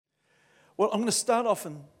Well, I'm going to start off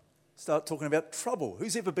and start talking about trouble.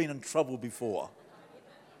 Who's ever been in trouble before?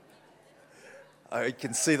 I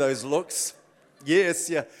can see those looks. Yes,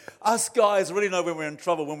 yeah. Us guys really know when we're in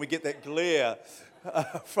trouble, when we get that glare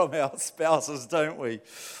from our spouses, don't we?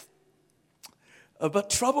 But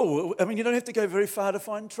trouble, I mean, you don't have to go very far to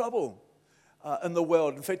find trouble in the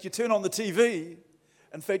world. In fact, you turn on the TV.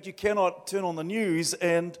 In fact, you cannot turn on the news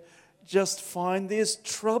and just find there's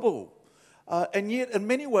trouble. And yet, in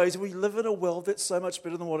many ways, we live in a world that's so much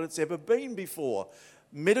better than what it's ever been before.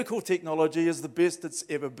 Medical technology is the best it's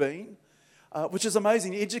ever been, which is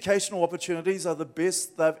amazing. Educational opportunities are the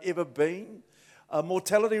best they've ever been.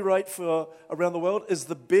 Mortality rate for around the world is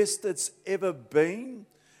the best it's ever been.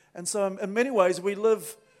 And so, in many ways, we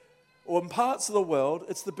live, or in parts of the world,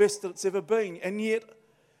 it's the best that it's ever been. And yet,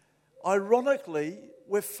 ironically,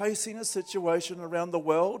 we're facing a situation around the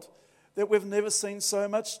world that we've never seen so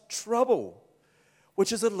much trouble,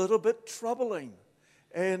 which is a little bit troubling.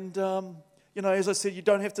 And, as I said, you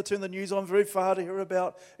don't have to turn the news on very far to hear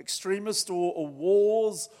about extremist or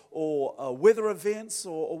wars or weather events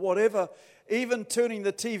or whatever. Even turning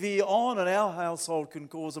the TV on in our household can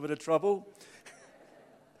cause a bit of trouble.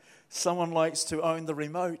 Someone likes to own the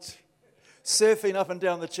remote, surfing up and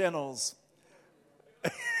down the channels.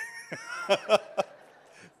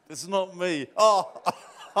 It's not me.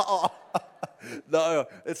 No,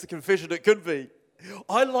 it's a confession it could be.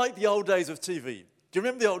 I like the old days of TV. Do you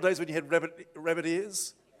remember the old days when you had rabbit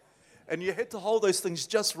ears? And you had to hold those things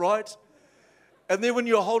just right. And then when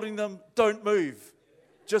you're holding them, don't move.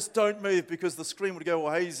 Just don't move because the screen would go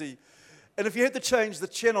all hazy. And if you had to change the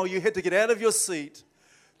channel, you had to get out of your seat,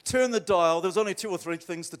 turn the dial. There was only 2 or 3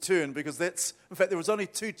 things to turn because in fact, there was only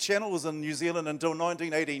 2 channels in New Zealand until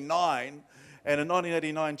 1989. And in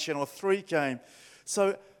 1989, Channel 3 came.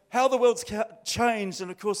 So how the world's changed,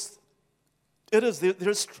 and of course,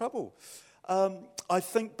 there's trouble. I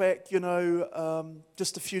think back,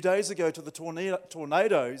 just a few days ago to the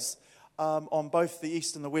tornadoes on both the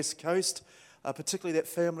east and the west coast, particularly that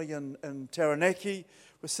family in Taranaki.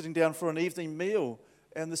 We're sitting down for an evening meal,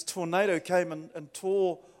 and this tornado came and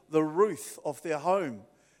tore the roof off their home.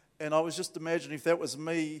 And I was just imagining if that was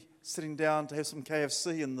me sitting down to have some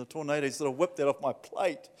KFC and the tornado sort of whipped that off my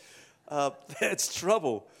plate. That's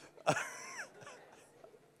trouble.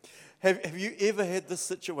 Have you ever had this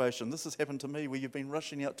situation? This has happened to me where you've been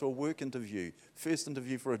rushing out to a work interview, first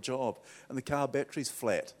interview for a job, and the car battery's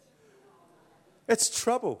flat. That's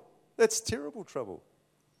trouble. That's terrible trouble.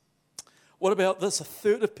 What about this? A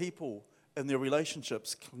third of people in their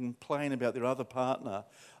relationships complain about their other partner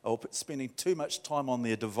or spending too much time on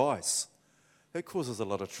their device. That causes a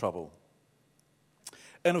lot of trouble.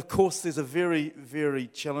 And of course, there's a very, very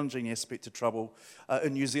challenging aspect to trouble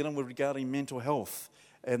in New Zealand regarding mental health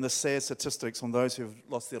and the sad statistics on those who have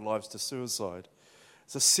lost their lives to suicide.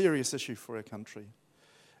 It's a serious issue for our country.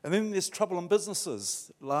 And then there's trouble in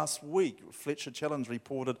businesses. Last week, Fletcher Challenge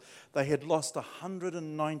reported they had lost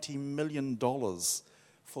 $190 million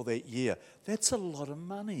for that year. That's a lot of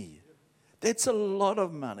money. That's a lot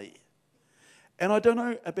of money. And I don't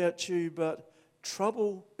know about you, but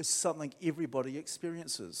trouble is something everybody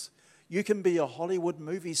experiences. You can be a Hollywood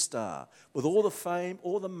movie star with all the fame,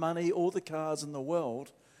 all the money, all the cars in the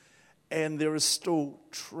world, and there is still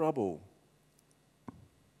trouble.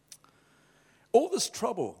 All this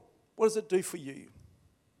trouble, what does it do for you?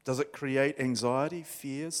 Does it create anxiety,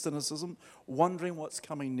 fear, cynicism, wondering what's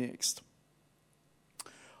coming next?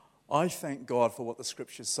 I thank God for what the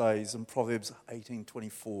Scripture says in Proverbs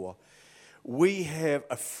 18:24. We have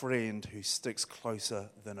a friend who sticks closer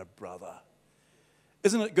than a brother.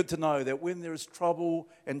 Isn't it good to know that when there is trouble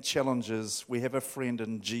and challenges, we have a friend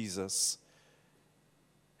in Jesus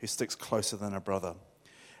who sticks closer than a brother?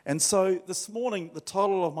 And so this morning, the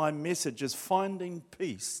title of my message is Finding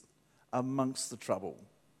Peace Amongst the Trouble.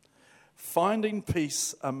 Finding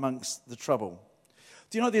peace amongst the trouble.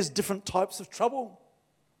 Do you know there's different types of trouble?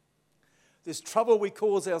 There's trouble we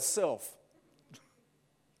cause ourselves.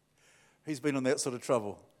 Who's been in that sort of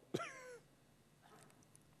trouble?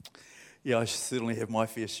 Yeah, I certainly have my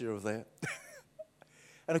fair share of that.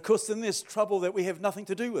 And of course, then there's trouble that we have nothing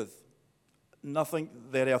to do with. Nothing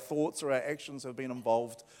that our thoughts or our actions have been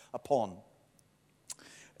involved upon.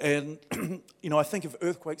 And, I think of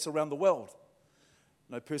earthquakes around the world.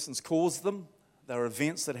 No person's caused them. They're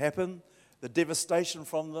events that happen. The devastation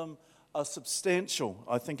from them are substantial.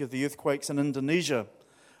 I think of the earthquakes in Indonesia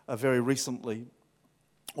very recently,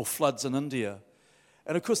 or floods in India.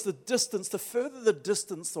 And of course, the further the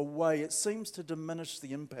distance away, it seems to diminish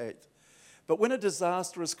the impact. But when a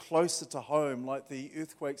disaster is closer to home, like the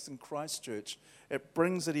earthquakes in Christchurch, it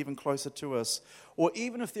brings it even closer to us. Or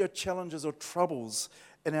even if there are challenges or troubles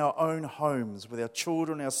in our own homes, with our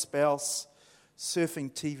children, our spouse,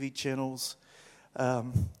 surfing TV channels,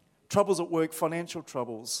 troubles at work, financial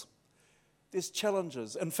troubles, there's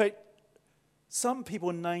challenges. In fact, some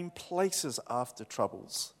people name places after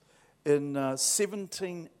troubles. In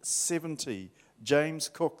 1770, James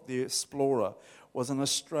Cook, the explorer, was in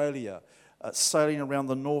Australia, sailing around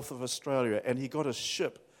the north of Australia, and he got a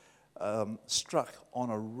ship struck on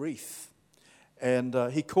a reef. And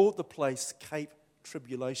he called the place Cape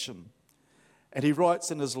Tribulation. And he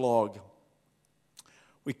writes in his log,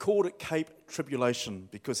 "We called it Cape Tribulation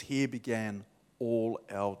because here began all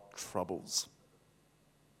our troubles."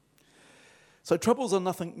 So troubles are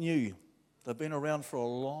nothing new. They've been around for a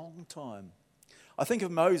long time. I think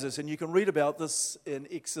of Moses, and you can read about this in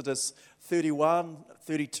Exodus 31,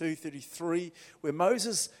 32, 33, where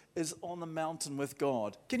Moses is on the mountain with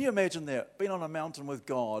God. Can you imagine that? Being on a mountain with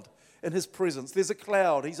God in his presence. There's a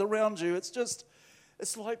cloud. He's around you.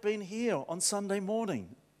 It's like being here on Sunday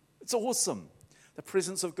morning. It's awesome. The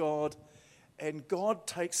presence of God. And God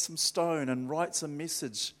takes some stone and writes a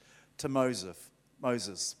message to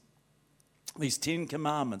Moses. These 10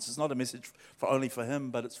 commandments. It's not a message only for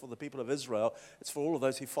him, but it's for the people of Israel. It's for all of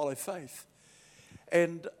those who follow faith.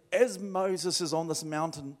 And as Moses is on this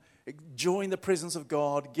mountain, enjoying the presence of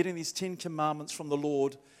God, getting these 10 commandments from the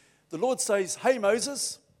Lord says, "Hey,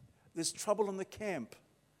 Moses, there's trouble in the camp."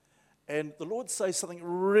 And the Lord says something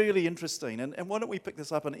really interesting. And why don't we pick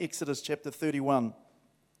this up in Exodus chapter 31,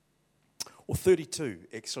 or 32,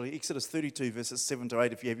 actually. Exodus 32, verses 7 to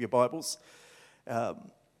 8, if you have your Bibles.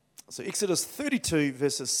 So Exodus 32,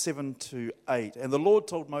 verses 7 to 8. "And the Lord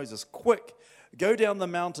told Moses, 'Quick, go down the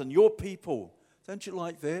mountain, your people.'" Don't you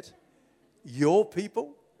like that? Your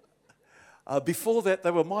people? Before that,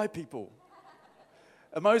 they were my people.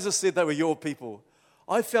 And Moses said they were your people.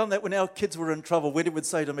 I found that when our kids were in trouble, when he would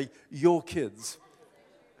say to me, "Your kids."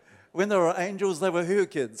 When they were angels, they were her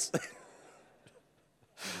kids.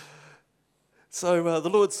 So the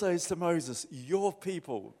Lord says to Moses, "Your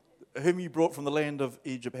people, whom you brought from the land of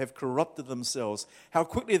Egypt, have corrupted themselves. How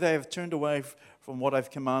quickly they have turned away from what I've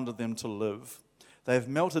commanded them to live. They have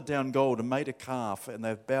melted down gold and made a calf, and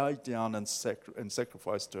they've bowed down and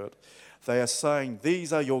sacrificed to it. They are saying,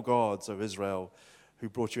 'These are your gods, O Israel, who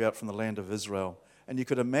brought you out from the land of Israel.'" And you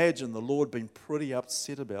could imagine the Lord being pretty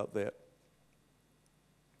upset about that.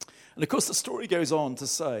 And of course, the story goes on to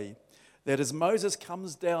say that as Moses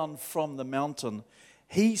comes down from the mountain,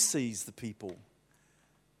 he sees the people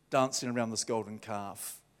dancing around this golden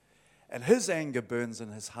calf. And his anger burns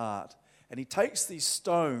in his heart. And he takes these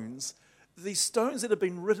stones that have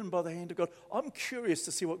been written by the hand of God. I'm curious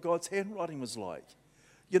to see what God's handwriting was like.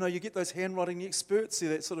 You know, you get those handwriting experts, see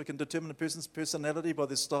that sort of can determine a person's personality by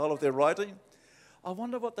the style of their writing. I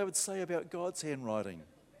wonder what they would say about God's handwriting.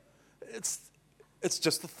 It's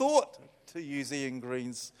just a thought, to use Ian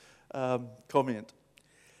Green's comment.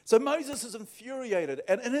 So Moses is infuriated,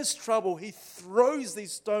 and in his trouble, he throws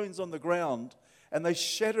these stones on the ground, and they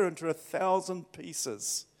shatter into 1,000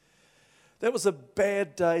 pieces. That was a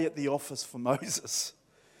bad day at the office for Moses.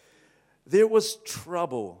 There was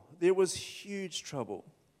trouble. There was huge trouble.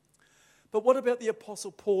 But what about the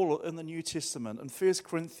Apostle Paul in the New Testament? In 1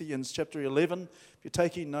 Corinthians chapter 11, if you're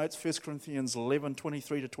taking notes, 1 Corinthians 11,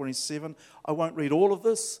 23 to 27, I won't read all of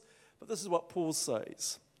this, but this is what Paul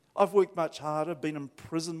says. "I've worked much harder, been in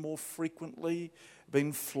prison more frequently,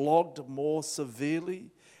 been flogged more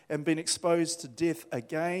severely, and been exposed to death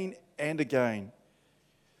again and again.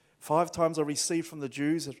 5 times I received from the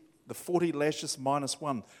Jews the 40 lashes minus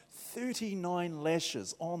 1, 39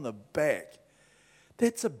 lashes on the back."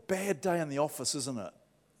 That's a bad day in the office, isn't it?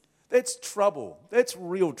 That's trouble. That's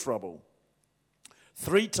real trouble.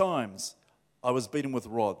 3 times I was beaten with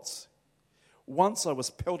rods. Once I was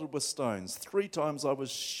pelted with stones. 3 times I was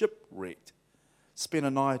shipwrecked. Spent a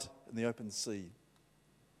night in the open sea.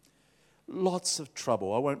 Lots of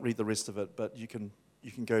trouble. I won't read the rest of it, but you can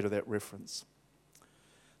go to that reference.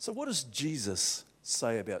 So what does Jesus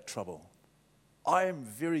say about trouble? I am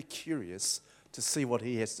very curious to see what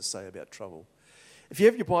he has to say about trouble. If you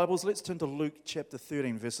have your Bibles, let's turn to Luke chapter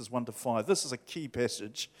 13, verses 1 to 5. This is a key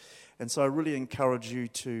passage, and so I really encourage you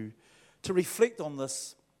to reflect on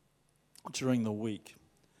this during the week.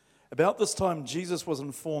 About this time, Jesus was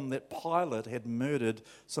informed that Pilate had murdered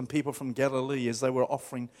some people from Galilee as they were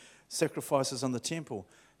offering sacrifices in the temple.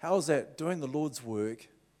 How is that? Doing the Lord's work,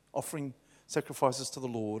 offering sacrifices to the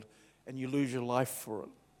Lord, and you lose your life for it.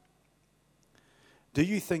 Do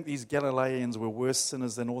you think these Galileans were worse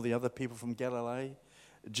sinners than all the other people from Galilee?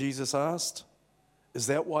 Jesus asked. Is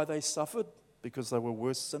that why they suffered? Because they were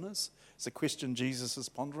worse sinners? It's a question Jesus is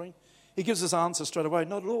pondering. He gives his answer straight away,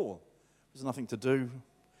 not at all. There's nothing to do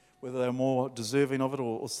whether they're more deserving of it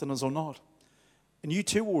or sinners or not. And you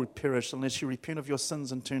too will perish unless you repent of your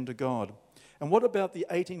sins and turn to God. And what about the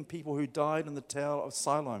 18 people who died in the Tower of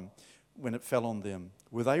Siloam when it fell on them?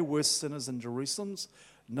 Were they worse sinners than Jerusalem's?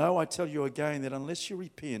 No, I tell you again that unless you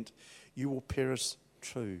repent, you will perish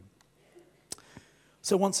too.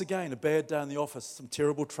 So once again, a bad day in the office, some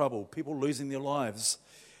terrible trouble, people losing their lives.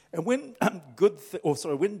 And when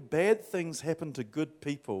when bad things happen to good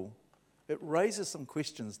people, it raises some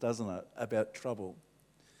questions, doesn't it, about trouble.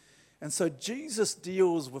 And so Jesus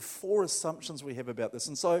deals with 4 assumptions we have about this.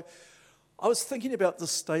 And so I was thinking about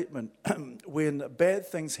this statement, when bad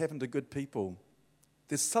things happen to good people,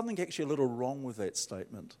 there's something actually a little wrong with that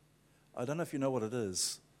statement. I don't know if you know what it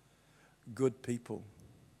is. Good people.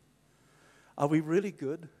 Are we really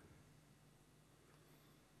good?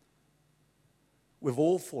 We've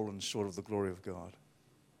all fallen short of the glory of God.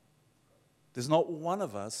 There's not one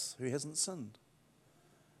of us who hasn't sinned.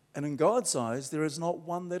 And in God's eyes, there is not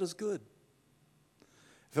one that is good.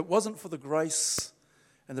 If it wasn't for the grace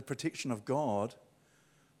and the protection of God,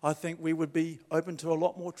 I think we would be open to a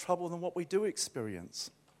lot more trouble than what we do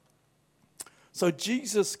experience. So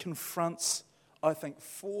Jesus confronts, I think,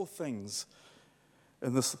 4 things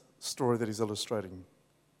in this story that he's illustrating.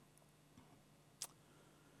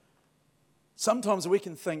 Sometimes we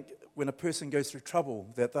can think when a person goes through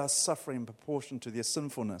trouble that they're suffering in proportion to their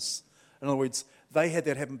sinfulness. In other words, they had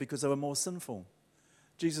that happen because they were more sinful.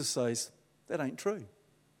 Jesus says, that ain't true.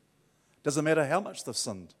 Doesn't matter how much they've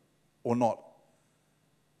sinned or not.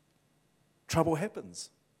 Trouble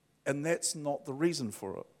happens, and that's not the reason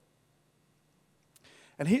for it.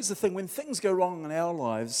 And here's the thing, when things go wrong in our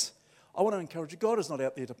lives, I want to encourage you, God is not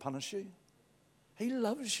out there to punish you. He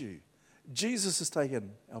loves you. Jesus has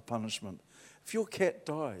taken our punishment. If your cat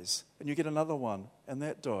dies and you get another one and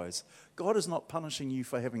that dies, God is not punishing you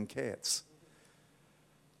for having cats.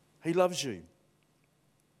 He loves you.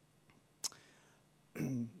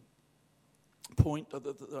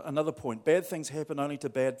 Another point, bad things happen only to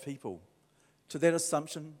bad people. To that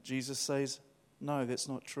assumption, Jesus says, no, that's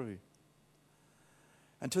not true.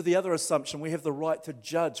 And to the other assumption, we have the right to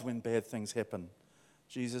judge when bad things happen.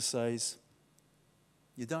 Jesus says,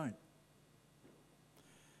 you don't.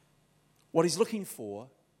 What he's looking for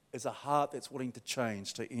is a heart that's willing to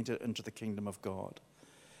change to enter into the kingdom of God.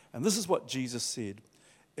 And this is what Jesus said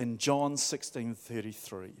in John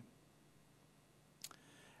 16:33.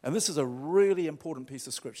 And this is a really important piece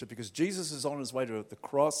of scripture because Jesus is on his way to the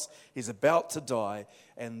cross. He's about to die.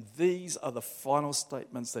 And these are the final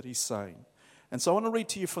statements that he's saying. And so I want to read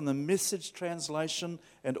to you from the Message translation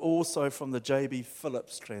and also from the J.B.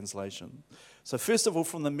 Phillips translation. So first of all,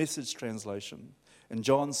 from the Message translation in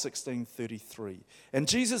John 16:33. And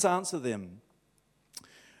Jesus answered them,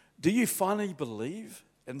 do you finally believe?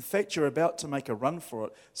 In fact, you're about to make a run for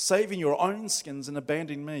it, saving your own skins and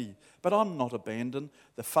abandoning me. But I'm not abandoned.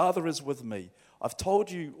 The Father is with me. I've told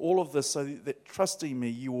you all of this so that trusting me,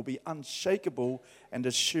 you will be unshakable and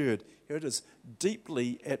assured. Here it is,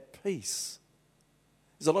 deeply at peace.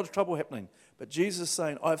 There's a lot of trouble happening. But Jesus is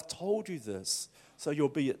saying, I've told you this so you'll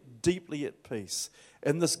be deeply at peace.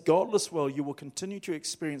 In this godless world, you will continue to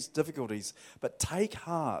experience difficulties. But take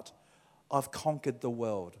heart, I've conquered the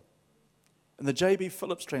world. In the J.B.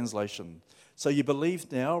 Phillips translation, so you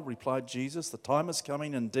believe now, replied Jesus, the time is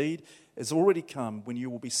coming, indeed, has already come, when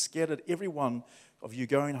you will be scattered, every one of you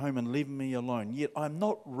going home and leaving me alone. Yet I'm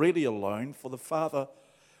not really alone, for the Father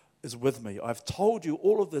is with me. I've told you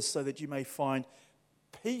all of this so that you may find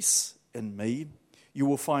peace in me. You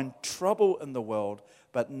will find trouble in the world,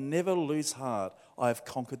 but never lose heart. I have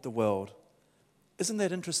conquered the world. Isn't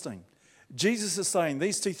that interesting? Jesus is saying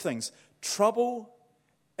these 2 things, trouble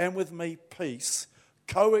and with me, peace,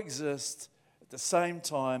 coexist at the same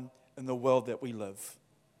time in the world that we live.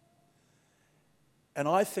 And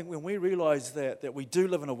I think when we realize that we do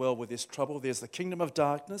live in a world where there's trouble, there's the kingdom of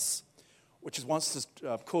darkness, which wants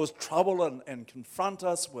to cause trouble and confront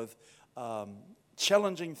us with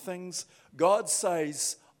challenging things. God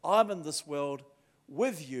says, I'm in this world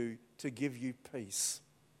with you to give you peace.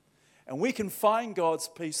 And we can find God's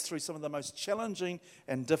peace through some of the most challenging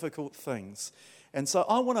and difficult things. And so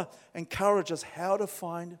I want to encourage us how to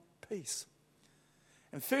find peace.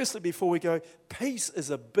 And firstly, before we go, peace is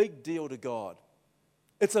a big deal to God.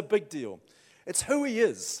 It's a big deal. It's who He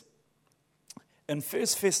is. In 1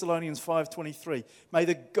 Thessalonians 5:23, may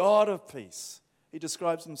the God of peace, He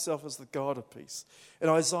describes Himself as the God of peace. In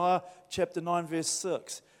Isaiah chapter 9, verse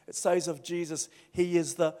 6, it says of Jesus, He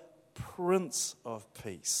is the Prince of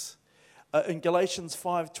Peace. In Galatians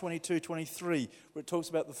 5:22-23, where it talks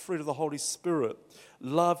about the fruit of the Holy Spirit,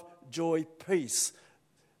 love, joy, peace.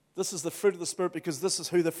 This is the fruit of the Spirit because this is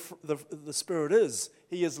who the Spirit is.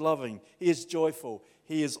 He is loving. He is joyful.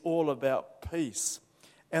 He is all about peace.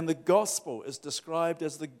 And the gospel is described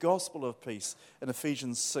as the gospel of peace in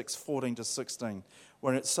Ephesians 6:14-16,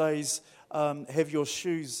 where it says, have your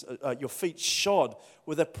feet shod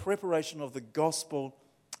with a preparation of the gospel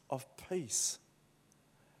of peace.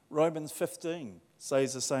 Romans 15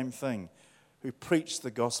 says the same thing, who preach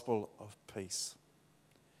the gospel of peace.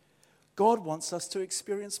 God wants us to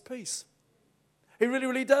experience peace. He really,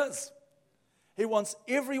 really does. He wants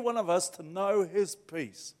every one of us to know His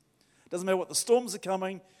peace. Doesn't matter what the storms are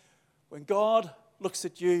coming. When God looks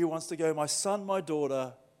at you, He wants to go, my son, my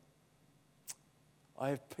daughter, I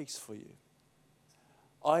have peace for you.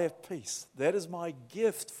 I have peace. That is my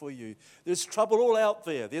gift for you. There's trouble all out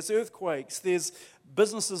there. There's earthquakes. There's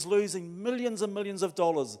businesses losing millions and millions of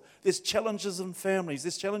dollars. There's challenges in families.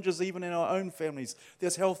 There's challenges even in our own families.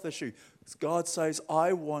 There's health issues. God says,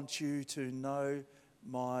 I want you to know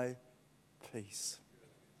my peace.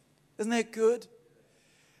 Isn't that good?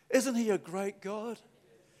 Isn't He a great God?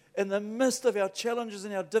 In the midst of our challenges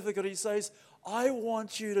and our difficulties, He says, I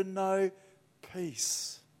want you to know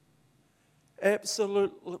peace.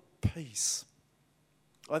 Absolute peace.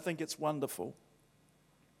 I think it's wonderful.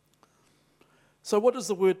 So what does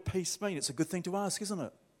the word peace mean? It's a good thing to ask, isn't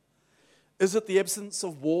it? Is it the absence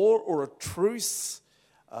of war or a truce?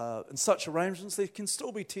 In such arrangements, there can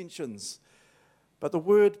still be tensions. But the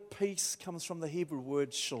word peace comes from the Hebrew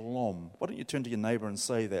word shalom. Why don't you turn to your neighbor and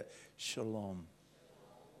say that? Shalom.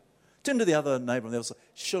 Turn to the other neighbor and they'll say,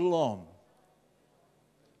 shalom.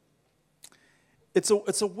 It's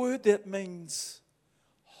a word that means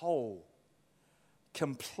whole,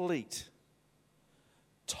 complete,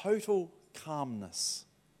 total calmness.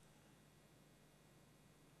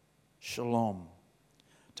 Shalom.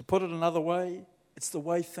 To put it another way, it's the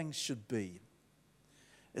way things should be.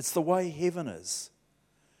 It's the way heaven is.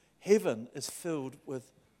 Heaven is filled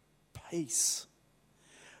with peace.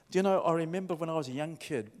 Do you know, I remember when I was a young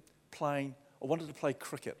kid I wanted to play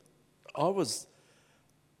cricket. I was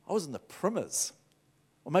in the primers,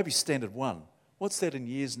 or maybe standard 1. What's that in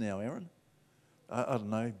years now, Aaron? I don't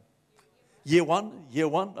know. Year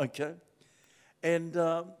one, okay. And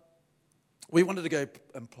we wanted to go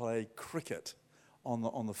and play cricket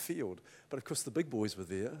on the field. But of course the big boys were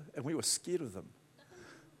there and we were scared of them.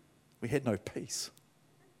 We had no peace.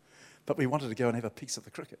 But we wanted to go and have a piece of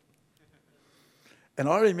the cricket. And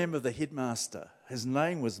I remember the headmaster. His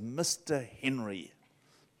name was Mr. Henry.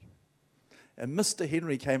 And Mr.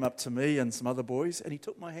 Henry came up to me and some other boys and he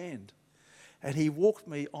took my hand. And he walked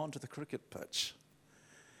me onto the cricket pitch.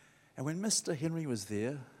 And when Mr. Henry was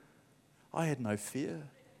there, I had no fear.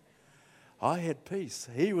 I had peace.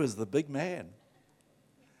 He was the big man.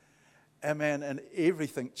 And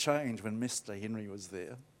everything changed when Mr. Henry was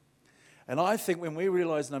there. And I think when we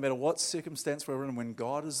realize no matter what circumstance we're in, when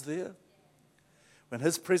God is there, when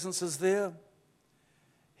His presence is there,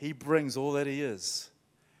 He brings all that He is.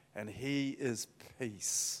 And He is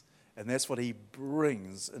peace. And that's what He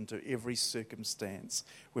brings into every circumstance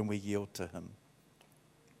when we yield to Him.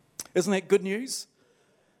 Isn't that good news?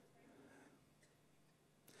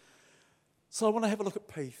 So I want to have a look at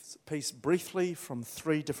peace briefly from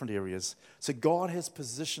 3 different areas. So God has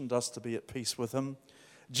positioned us to be at peace with Him.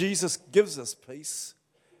 Jesus gives us peace,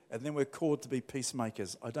 and then we're called to be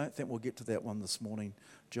peacemakers. I don't think we'll get to that one this morning,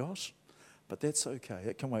 Josh, but that's okay.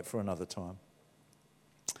 It can wait for another time.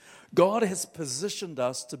 God has positioned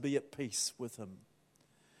us to be at peace with Him.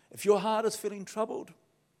 If your heart is feeling troubled,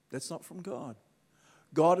 that's not from God.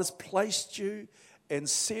 God has placed you and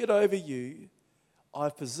said over you,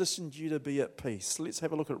 I've positioned you to be at peace. Let's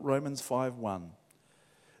have a look at Romans 5:1.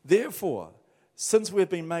 Therefore, since we've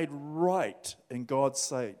been made right in God's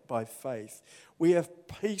sight by faith, we have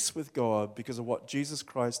peace with God because of what Jesus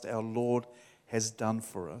Christ our Lord has done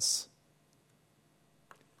for us.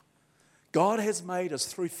 God has made us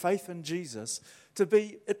through faith in Jesus to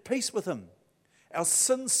be at peace with Him. Our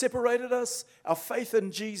sin separated us. Our faith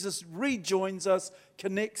in Jesus rejoins us,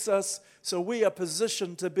 connects us, so we are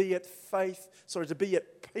positioned to be at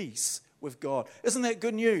peace with God. Isn't that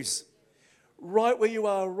good news? Right where you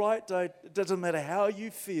are, right now, it doesn't matter how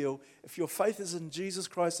you feel. If your faith is in Jesus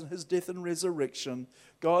Christ and His death and resurrection,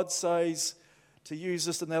 God says, to use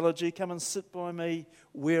this analogy, come and sit by me,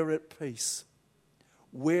 we're at peace.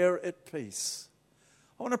 We're at peace.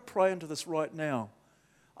 I want to pray into this right now.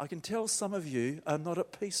 I can tell some of you are not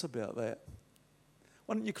at peace about that.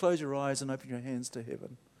 Why don't you close your eyes and open your hands to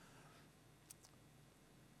heaven?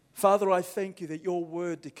 Father, I thank you that your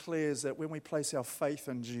word declares that when we place our faith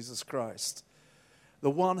in Jesus Christ,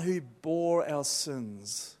 the one who bore our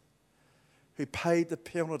sins, who paid the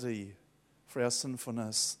penalty for our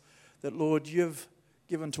sinfulness, that, Lord, you've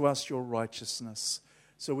given to us your righteousness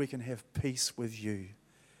so we can have peace with you,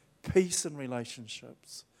 peace in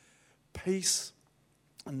relationships, peace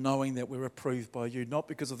in knowing that we're approved by you, not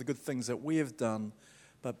because of the good things that we have done,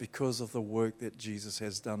 but because of the work that Jesus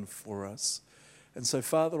has done for us. And so,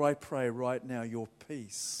 Father, I pray right now your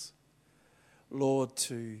peace, Lord,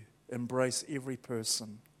 to embrace every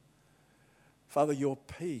person. Father, your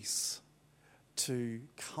peace to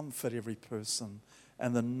comfort every person,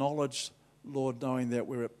 and the knowledge, Lord, knowing that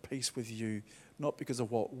we're at peace with you, not because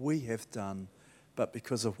of what we have done, but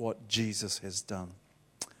because of what Jesus has done.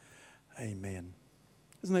 Amen.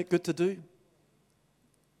 Isn't that good to do?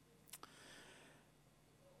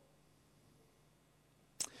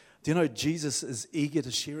 Do you know Jesus is eager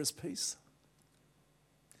to share his peace?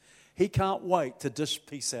 He can't wait to dish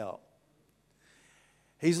peace out.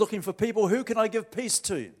 He's looking for people. Who can I give peace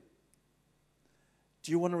to?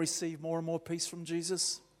 Do you want to receive more and more peace from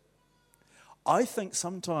Jesus? I think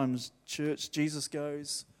sometimes, church, Jesus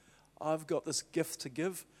goes, I've got this gift to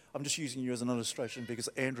give. I'm just using you as an illustration because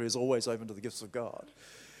Andrew is always open to the gifts of God.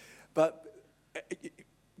 But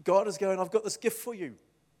God is going, I've got this gift for you.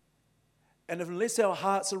 And unless our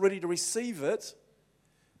hearts are ready to receive it,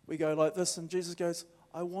 we go like this, and Jesus goes,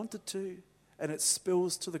 I wanted to, and it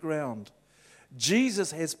spills to the ground.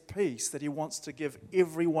 Jesus has peace that he wants to give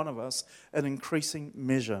every one of us in increasing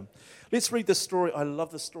measure. Let's read this story. I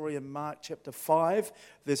love the story in Mark chapter 5,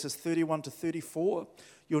 verses 31 to 34.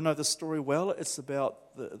 You'll know the story well. It's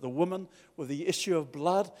about the woman with the issue of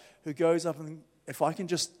blood who goes up and, if I can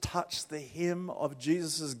just touch the hem of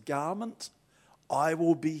Jesus' garment, I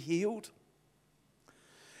will be healed.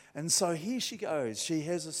 And so here she goes. She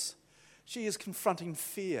is confronting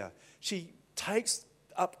fear. She takes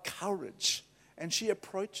up courage and she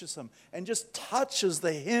approaches him and just touches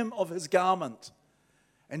the hem of his garment.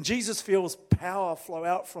 And Jesus feels power flow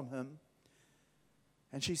out from him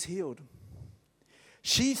and she's healed.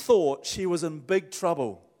 She thought she was in big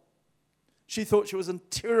trouble. She thought she was in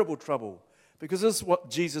terrible trouble because this is what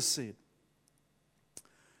Jesus said.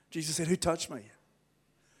 Jesus said, who touched me?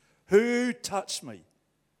 Who touched me?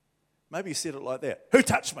 Maybe he said it like that. Who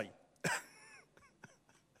touched me?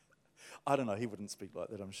 I don't know. He wouldn't speak like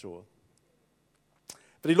that, I'm sure.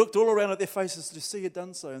 But he looked all around at their faces to see he'd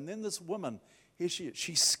done so. And then this woman, here she is.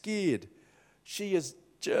 She's scared. She is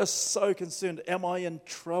just so concerned. Am I in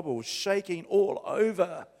trouble? Shaking all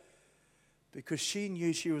over. Because she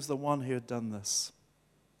knew she was the one who had done this.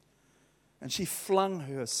 And she flung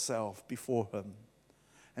herself before him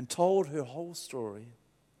and told her whole story.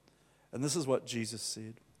 And this is what Jesus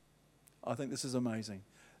said. I think this is amazing.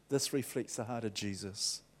 This reflects the heart of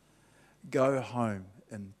Jesus. Go home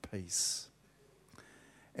in peace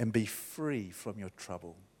and be free from your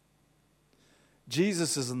trouble.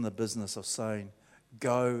 Jesus is in the business of saying,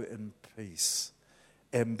 go in peace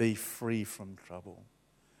and be free from trouble.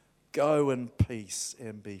 Go in peace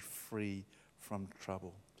and be free from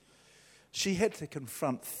trouble. She had to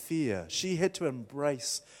confront fear. She had to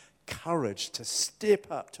embrace courage to step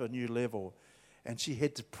up to a new level. And she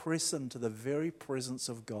had to press into the very presence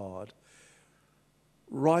of God,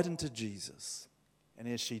 right into Jesus. And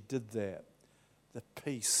as she did that, the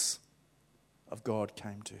peace of God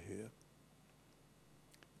came to her.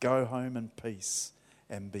 Go home in peace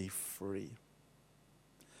and be free.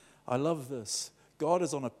 I love this. God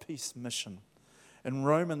is on a peace mission. In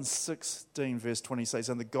Romans 16, verse 20 says,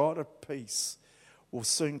 and the God of peace will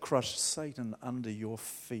soon crush Satan under your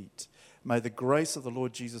feet. May the grace of the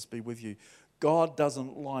Lord Jesus be with you. God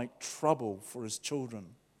doesn't like trouble for his children.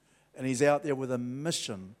 And he's out there with a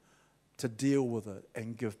mission to deal with it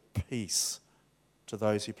and give peace to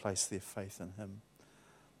those who place their faith in him.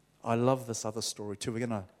 I love this other story too. We're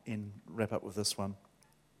going to wrap up with this one.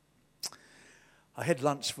 I had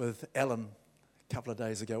lunch with Alan a couple of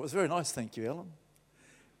days ago. It was very nice, thank you, Alan.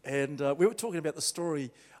 And we were talking about the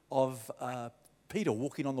story of Peter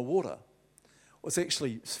walking on the water. Well, it's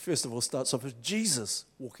actually, first of all, starts off with Jesus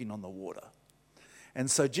walking on the water. And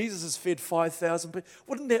so Jesus has fed 5,000 people.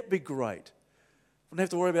 Wouldn't that be great? Wouldn't have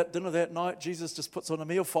to worry about dinner that night. Jesus just puts on a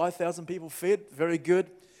meal, 5,000 people fed. Very good.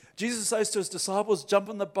 Jesus says to his disciples, jump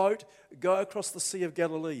in the boat, go across the Sea of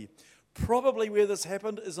Galilee. Probably where this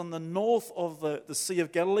happened is on the north of the Sea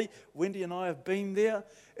of Galilee. Wendy and I have been there.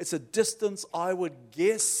 It's a distance, I would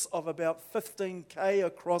guess, of about 15k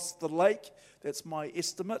across the lake. That's my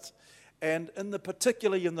estimate. And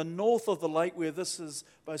particularly in the north of the lake where this has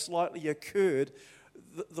most likely occurred,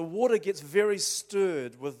 the water gets very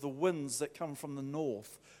stirred with the winds that come from the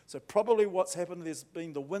north. So probably what's happened, there's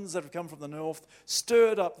been the winds that have come from the north,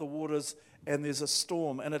 stirred up the waters, and there's a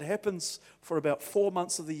storm. And it happens for about 4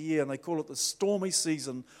 months of the year, and they call it the stormy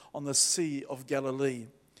season on the Sea of Galilee.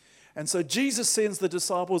 And so Jesus sends the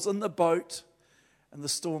disciples in the boat, and the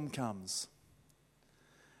storm comes.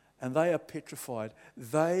 And they are petrified.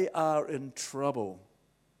 They are in trouble.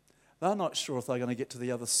 They're not sure if they're going to get to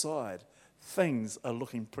the other side. Things are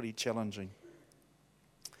looking pretty challenging.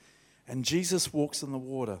 And Jesus walks in the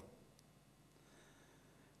water.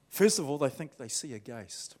 First of all, they think they see a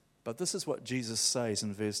ghost. But this is what Jesus says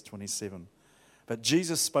in verse 27. But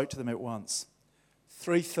Jesus spoke to them at once.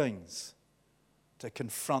 3 things to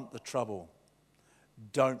confront the trouble.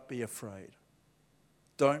 Don't be afraid.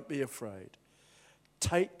 Don't be afraid.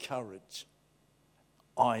 Take courage.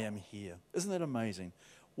 I am here. Isn't that amazing?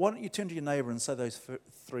 Why don't you turn to your neighbor and say those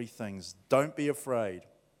 3 things? Don't be afraid.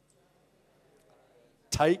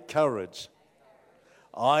 Take courage.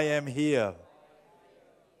 I am here.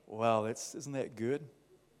 Wow, isn't that good?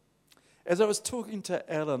 As I was talking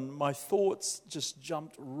to Alan, my thoughts just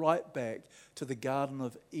jumped right back to the Garden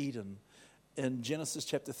of Eden in Genesis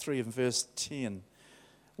chapter 3 and verse 10,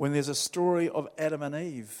 when there's a story of Adam and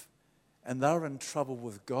Eve, and they're in trouble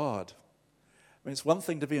with God. I mean, it's one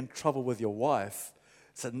thing to be in trouble with your wife.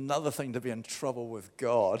 It's another thing to be in trouble with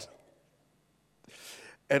God.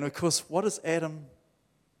 And of course, what does Adam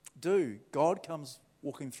do? God comes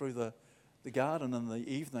walking through the garden in the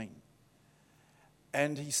evening.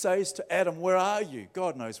 And he says to Adam, where are you?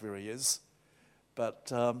 God knows where he is.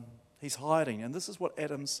 But he's hiding. And this is what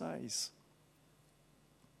Adam says.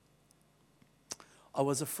 I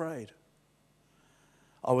was afraid.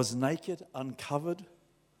 I was naked, uncovered,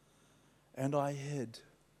 and I hid.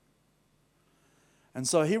 And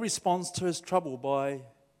so he responds to his trouble by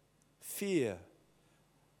fear,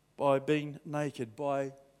 by being naked,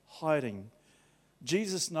 by hiding.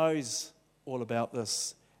 Jesus knows all about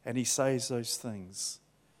this, and he says those things.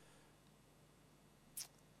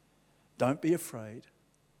 Don't be afraid.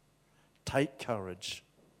 Take courage.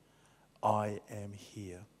 I am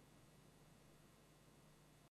here.